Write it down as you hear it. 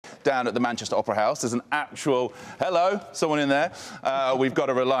down at the Manchester Opera House. There's an actual... Hello, someone in there. We've got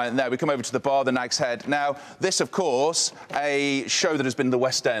a Reliant there. We come over to the bar, the Nag's Head. Now, this, of course, a show that has been in the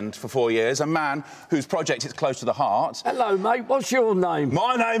West End for 4 years, a man whose project is close to the heart. Hello, mate. What's your name?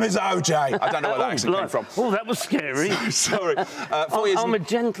 My name is OJ. I don't know where that accent came from. Oh, that was scary. Sorry. 4 years... I'm a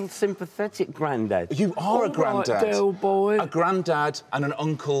gentle, sympathetic granddad. You are a granddad. Right, Del boy. A granddad and an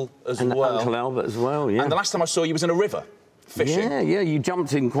uncle as well. And Uncle Albert as well, yeah. And the last time I saw you was in a river, fishing. Yeah, you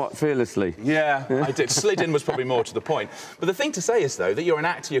jumped in quite fearlessly. Yeah, I did. Slid in was probably more to the point. But the thing to say is, though, that you're an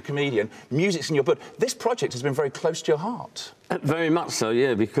actor, you're a comedian, music's in your blood. This project has been very close to your heart. Very much so,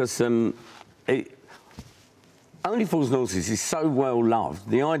 yeah, because Only Fools and Horses is so well loved.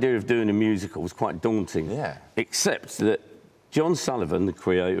 The idea of doing a musical was quite daunting. Yeah. Except that John Sullivan, the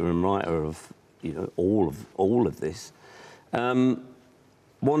creator and writer of, all of this,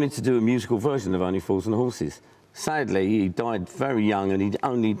 wanted to do a musical version of Only Fools and Horses. Sadly, he died very young, and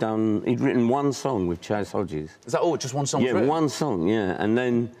he'd written one song with Chaz Hodges. Is that all? Just one song? Yeah, one song, yeah. And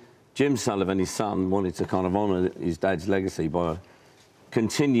then Jim Sullivan, his son, wanted to kind of honour his dad's legacy by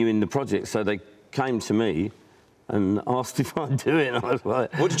continuing the project, so they came to me and asked if I'd do it, and I was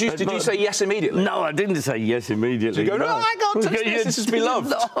like... What did you say yes immediately? No, I didn't say yes immediately. Did you go, no, I can't touch this, this is to be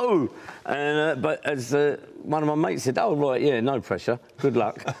loved? No! And, but as one of my mates said, oh, right, yeah, no pressure, good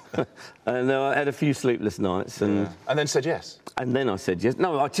luck. And I had a few sleepless nights. And then said yes? And then I said yes.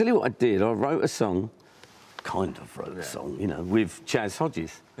 No, I'll tell you what I did. I wrote a song, kind of wrote a song, with Chaz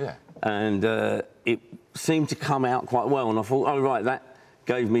Hodges. Yeah. And it seemed to come out quite well, and I thought, oh, right, that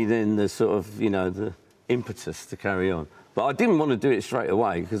gave me then the sort of, the impetus to carry on. But I didn't want to do it straight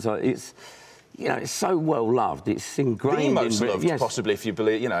away because it's so well loved. It's ingrained. The most loved, possibly, if you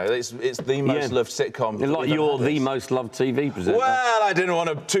believe. It's the most loved sitcom. Like you're the most loved TV presenter. Well, I didn't want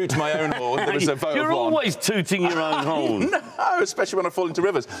to toot my own horn. There was a vote You're of one. always tooting your own horn. No, especially when I fall into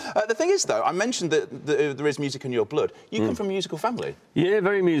rivers. The thing is, though, I mentioned that there is music in your blood. You come from a musical family. Yeah,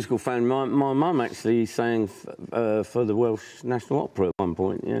 very musical fan. My mum actually sang for the Welsh National Opera at one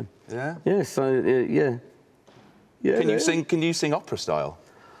point. Yeah. Yeah. Yeah. So yeah. Yeah. Can you sing opera style?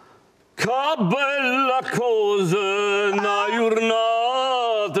 Che bella cosa, una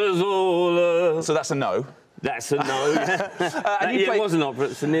giornata sola. So that's a no. That's a no. It was an opera.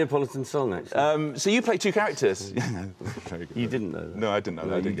 It's a Neapolitan song, actually. So you play two characters. You didn't know that. No, I didn't know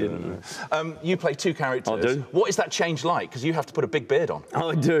that. You didn't know. You play two characters. I do. What is that change like? Because you have to put a big beard on.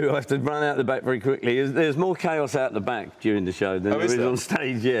 I do. I have to run out the back very quickly. There's more chaos out the back during the show than there is on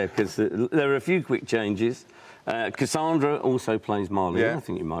stage, yeah, because there are a few quick changes. Cassandra also plays Marlene. Yeah. I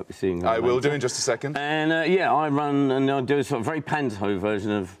think you might be seeing her. I will do in just a second. And, I run and I do a sort of very panto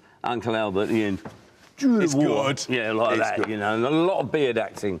version of Uncle Albert at the end. It's good. Yeah, like that, good. And a lot of beard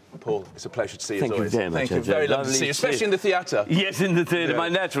acting. Paul, it's a pleasure to see you as always. Thank you very much. Thank you. Very lovely to see you, especially in the theatre. Yes, in the theatre, my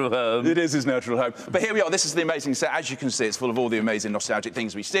natural home. It is his natural home. But here we are. This is the amazing set. As you can see, it's full of all the amazing nostalgic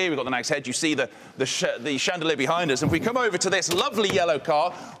things we see. We've got the Nag's Head. You see the chandelier behind us. And if we come over to this lovely yellow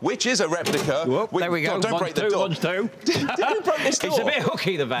car, which is a replica... There we go. Don't break the door. Who broke this door? It's a bit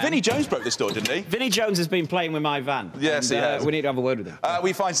hooky, the van. Vinnie Jones broke this door, didn't he? Vinnie Jones has been playing with my van. Yes, he has. We need to have a word with him.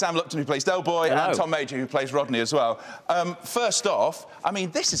 We find Sam Lupton, who plays Del Boy, and Tom Major, who plays Rodney as well. First off, I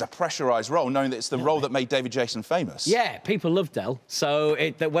mean, this is a pressurised role, knowing that it's the role that made David Jason famous. Yeah, people love Del. So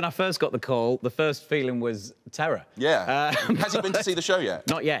when I first got the call, the first feeling was terror. Yeah. Has he been to see the show yet?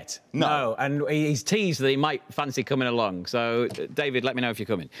 Not yet. No. And he's teased that he might fancy coming along. So, David, let me know if you're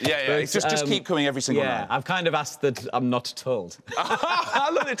coming. Yeah. But, just keep coming every single night. Yeah, I've kind of asked that I'm not told. I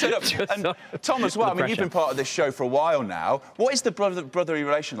love it. And Tom as well. I mean, you've been part of this show for a while now. What is the brotherly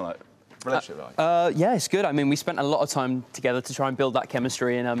relationship like? Yeah, it's good. I mean, we spent a lot of time together to try and build that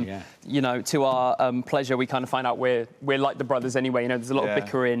chemistry, and to our pleasure, we kind of find out we're like the brothers anyway. There's a lot of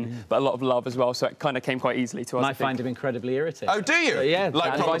bickering, but a lot of love as well. So it kind of came quite easily to us. I find him incredibly irritating. Oh, do you? Yeah,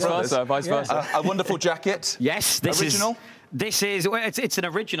 like vice versa. A wonderful jacket. Yes, this original. This is... Well, it's an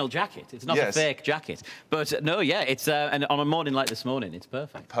original jacket. It's not a fake jacket. But, no, yeah, it's... and on a morning like this morning, it's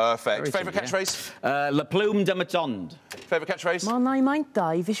perfect. Perfect. Favourite catchphrase? La plume de matonde. Favourite catchphrase? My name ain't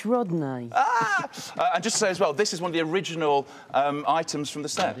Dave, it's Rodney. And just to say as well, this is one of the original items from the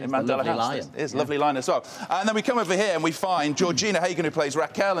set in Mandela House. It is a lovely line as well. And then we come over here and we find Georgina Hagan, who plays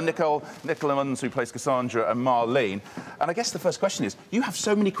Raquel, and Nicola Munns, who plays Cassandra and Marlene. And I guess the first question is, you have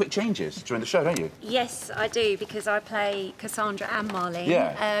so many quick changes during the show, don't you? Yes, I do, because I play Cassandra and Marlene.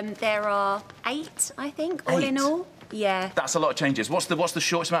 Yeah. There are 8, I think, all in all. Yeah. That's a lot of changes. What's the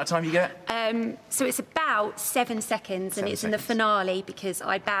shortest amount of time you get? So it's about 7 seconds, and it's in the finale because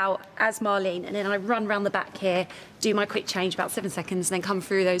I bow as Marlene, and then I run round the back here, do my quick change, about 7 seconds, and then come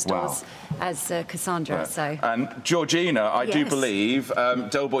through those doors as Cassandra. Right. So. And Georgina, I do believe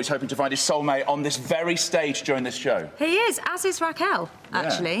Doughboy's hoping to find his soulmate on this very stage during this show. He is, as is Raquel,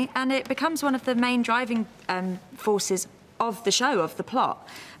 actually, and it becomes one of the main driving forces of the show, of the plot.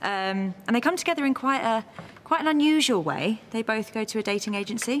 And they come together in quite an unusual way. They both go to a dating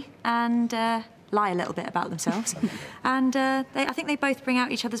agency and lie a little bit about themselves. And I think they both bring out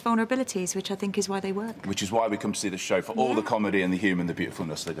each other's vulnerabilities, which I think is why they work. Which is why we come to see the show, for all the comedy and the humour and the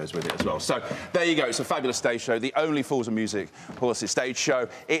beautifulness that goes with it as well. So there you go. It's a fabulous stage show, the only Fools of Music Horses stage show.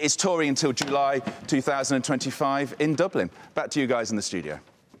 It is touring until July 2025 in Dublin. Back to you guys in the studio.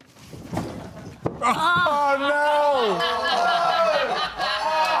 Oh, no!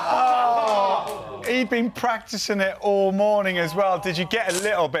 Oh, he'd been practising it all morning as well. Did you get a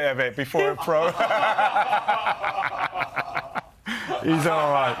little bit of it before it broke? He's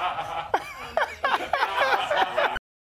all right.